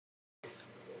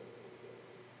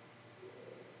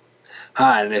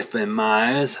Hi, this is Ben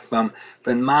Myers from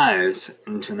Ben Myers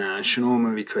International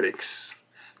Movie Critics.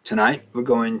 Tonight we're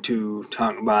going to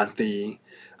talk about the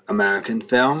American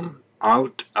film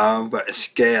Out of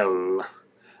Scale.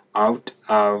 Out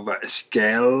of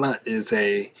Scale is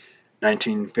a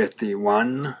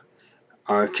 1951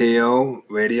 RKO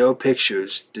Radio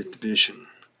Pictures distribution.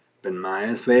 Ben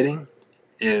Myers' rating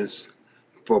is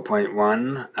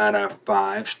 4.1 out of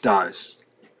 5 stars.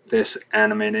 This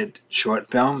animated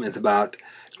short film is about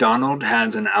Donald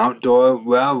has an outdoor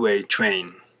railway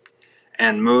train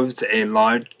and moves a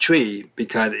large tree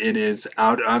because it is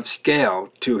out of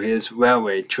scale to his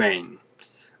railway train.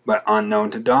 But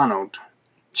unknown to Donald,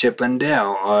 Chip and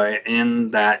Dale are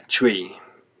in that tree.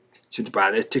 Should you buy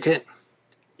the ticket?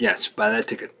 Yes, buy that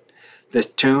ticket. This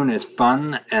tune is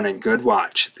fun and a good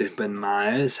watch. This has been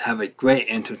Myers. Have a great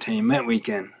entertainment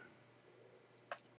weekend.